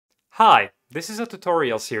Hi, this is a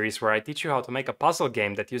tutorial series where I teach you how to make a puzzle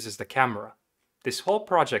game that uses the camera. This whole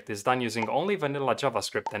project is done using only vanilla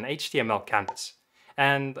JavaScript and HTML canvas,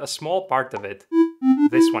 and a small part of it,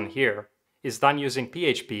 this one here, is done using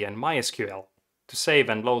PHP and MySql to save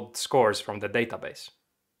and load scores from the database.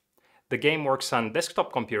 The game works on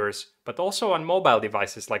desktop computers, but also on mobile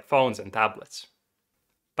devices like phones and tablets.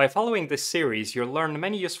 By following this series, you'll learn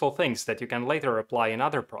many useful things that you can later apply in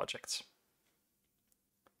other projects.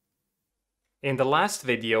 In the last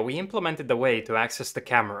video, we implemented a way to access the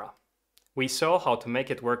camera. We saw how to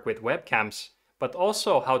make it work with webcams, but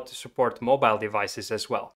also how to support mobile devices as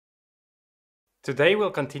well. Today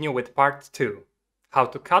we'll continue with part 2, how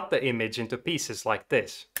to cut the image into pieces like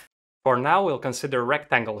this. For now we'll consider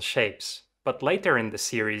rectangle shapes, but later in the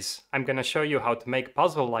series I'm gonna show you how to make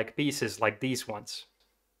puzzle-like pieces like these ones.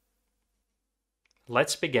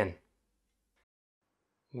 Let's begin.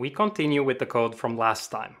 We continue with the code from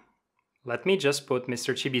last time. Let me just put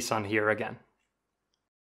Mr. Chibi-san here again.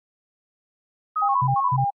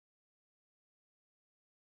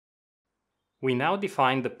 We now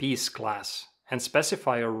define the piece class and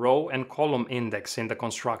specify a row and column index in the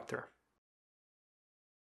constructor.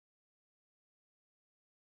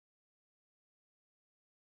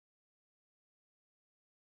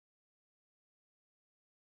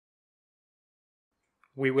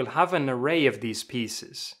 We will have an array of these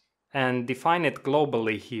pieces and define it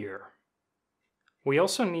globally here. We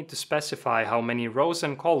also need to specify how many rows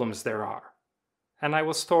and columns there are, and I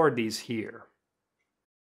will store these here.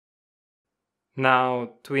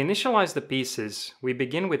 Now, to initialize the pieces, we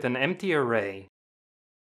begin with an empty array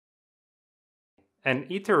and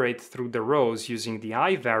iterate through the rows using the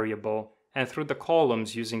I variable and through the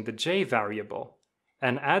columns using the J variable,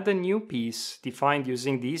 and add a new piece defined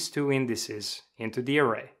using these two indices into the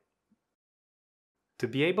array. To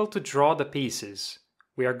be able to draw the pieces,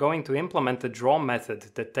 we are going to implement a draw method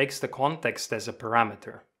that takes the context as a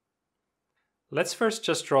parameter. Let's first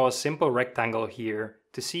just draw a simple rectangle here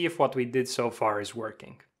to see if what we did so far is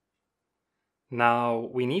working. Now,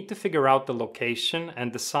 we need to figure out the location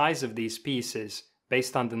and the size of these pieces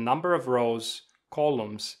based on the number of rows,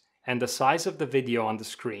 columns, and the size of the video on the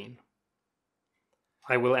screen.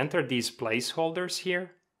 I will enter these placeholders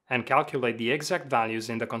here and calculate the exact values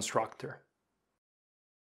in the constructor.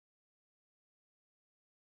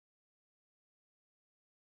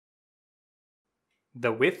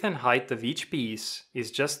 The width and height of each piece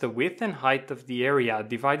is just the width and height of the area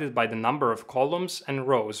divided by the number of columns and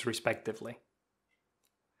rows respectively.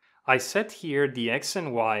 I set here the x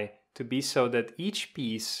and y to be so that each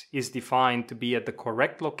piece is defined to be at the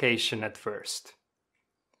correct location at first.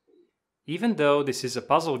 Even though this is a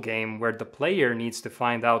puzzle game where the player needs to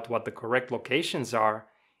find out what the correct locations are,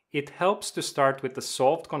 it helps to start with the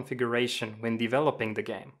solved configuration when developing the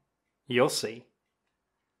game. You'll see.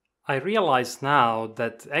 I realize now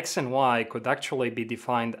that x and y could actually be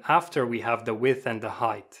defined after we have the width and the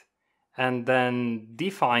height, and then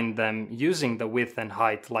define them using the width and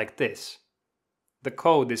height like this. The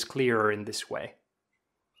code is clearer in this way.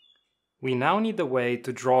 We now need a way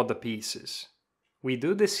to draw the pieces. We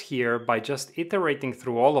do this here by just iterating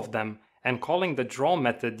through all of them and calling the draw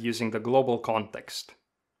method using the global context.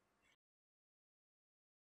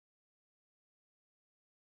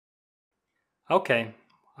 Okay.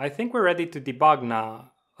 I think we're ready to debug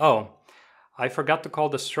now. Oh, I forgot to call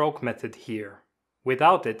the stroke method here.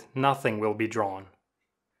 Without it, nothing will be drawn.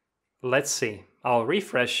 Let's see. I'll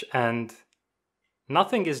refresh and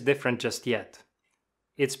nothing is different just yet.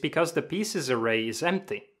 It's because the pieces array is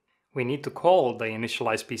empty. We need to call the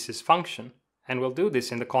initializePieces function, and we'll do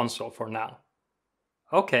this in the console for now.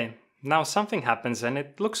 Okay, now something happens and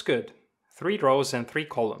it looks good. 3 rows and 3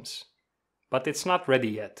 columns. But it's not ready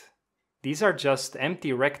yet. These are just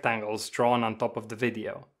empty rectangles drawn on top of the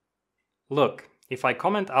video. Look, if I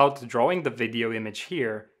comment out drawing the video image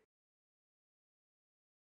here,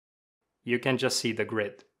 you can just see the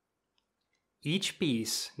grid. Each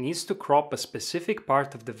piece needs to crop a specific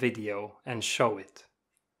part of the video and show it.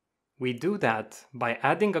 We do that by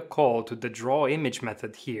adding a call to the drawImage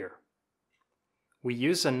method here. We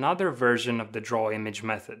use another version of the drawImage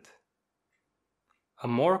method, a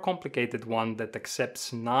more complicated one that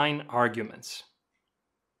accepts 9 arguments.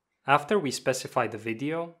 After we specify the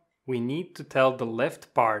video, we need to tell the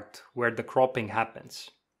left part where the cropping happens,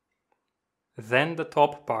 then the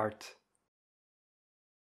top part,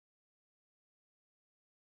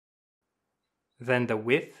 then the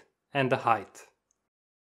width and the height.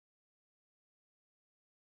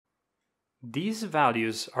 These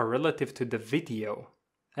values are relative to the video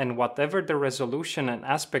and whatever the resolution and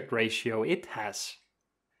aspect ratio it has.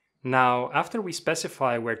 Now, after we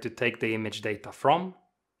specify where to take the image data from,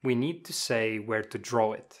 we need to say where to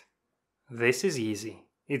draw it. This is easy.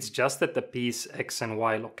 It's just at the piece X and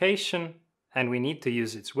Y location, and we need to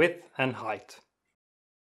use its width and height.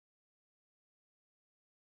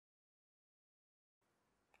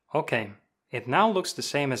 Okay, it now looks the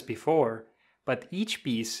same as before, but each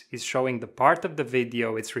piece is showing the part of the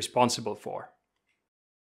video it's responsible for.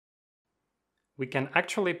 We can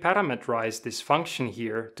actually parameterize this function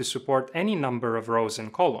here to support any number of rows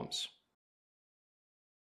and columns.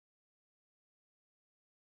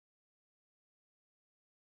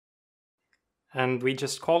 And we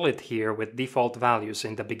just call it here with default values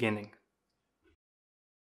in the beginning.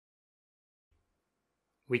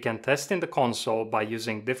 We can test in the console by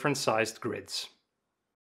using different sized grids.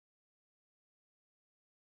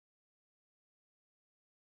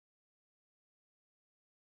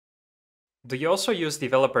 Do you also use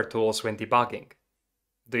developer tools when debugging?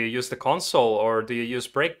 Do you use the console or do you use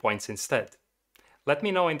breakpoints instead? Let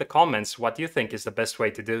me know in the comments what you think is the best way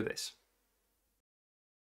to do this.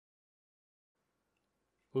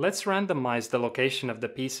 Let's randomize the location of the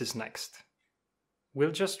pieces next.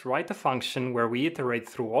 We'll just write a function where we iterate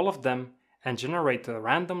through all of them and generate a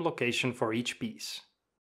random location for each piece.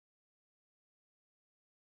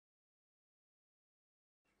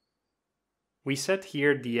 We set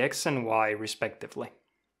here the X and Y respectively.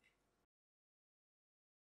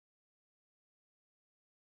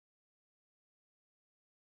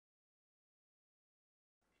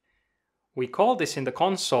 We call this in the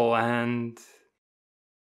console and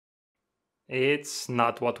it's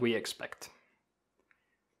not what we expect.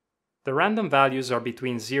 The random values are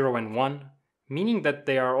between 0 and 1, meaning that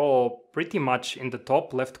they are all pretty much in the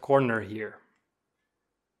top left corner here.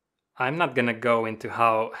 I'm not gonna go into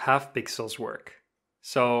how half pixels work,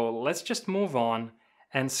 so let's just move on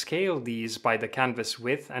and scale these by the canvas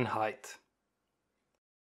width and height.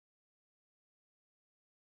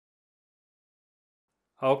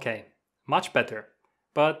 Okay, much better,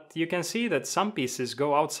 but you can see that some pieces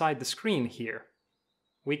go outside the screen here.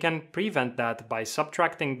 We can prevent that by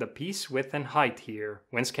subtracting the piece width and height here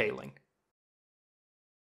when scaling.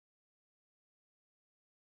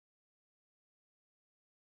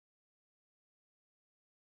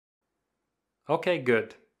 Okay,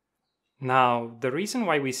 good. Now, the reason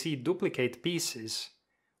why we see duplicate pieces,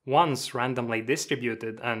 ones randomly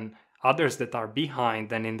distributed and others that are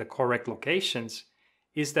behind and in the correct locations,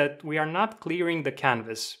 is that we are not clearing the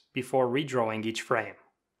canvas before redrawing each frame.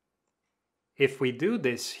 If we do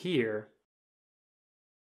this here,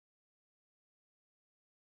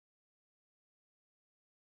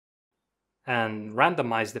 and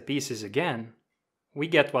randomize the pieces again, we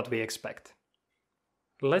get what we expect.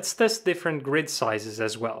 Let's test different grid sizes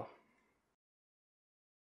as well.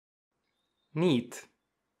 Neat.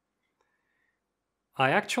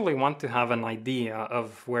 I actually want to have an idea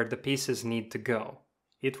of where the pieces need to go.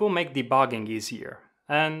 It will make debugging easier,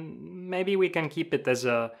 and maybe we can keep it as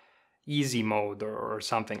a easy mode or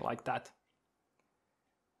something like that.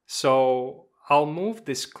 So I'll move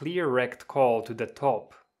this clear rect call to the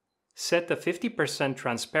top, set a 50%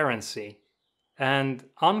 transparency, and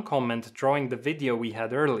uncomment drawing the video we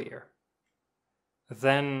had earlier.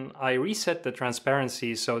 Then I reset the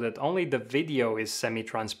transparency so that only the video is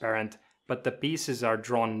semi-transparent, but the pieces are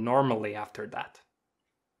drawn normally after that.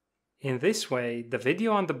 In this way, the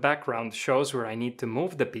video on the background shows where I need to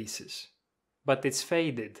move the pieces, but it's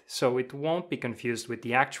faded, so it won't be confused with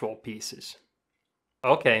the actual pieces.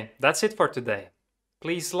 Okay, that's it for today.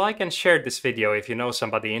 Please like and share this video if you know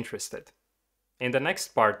somebody interested. In the next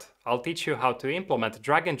part, I'll teach you how to implement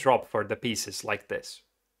drag and drop for the pieces like this.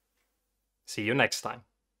 See you next time.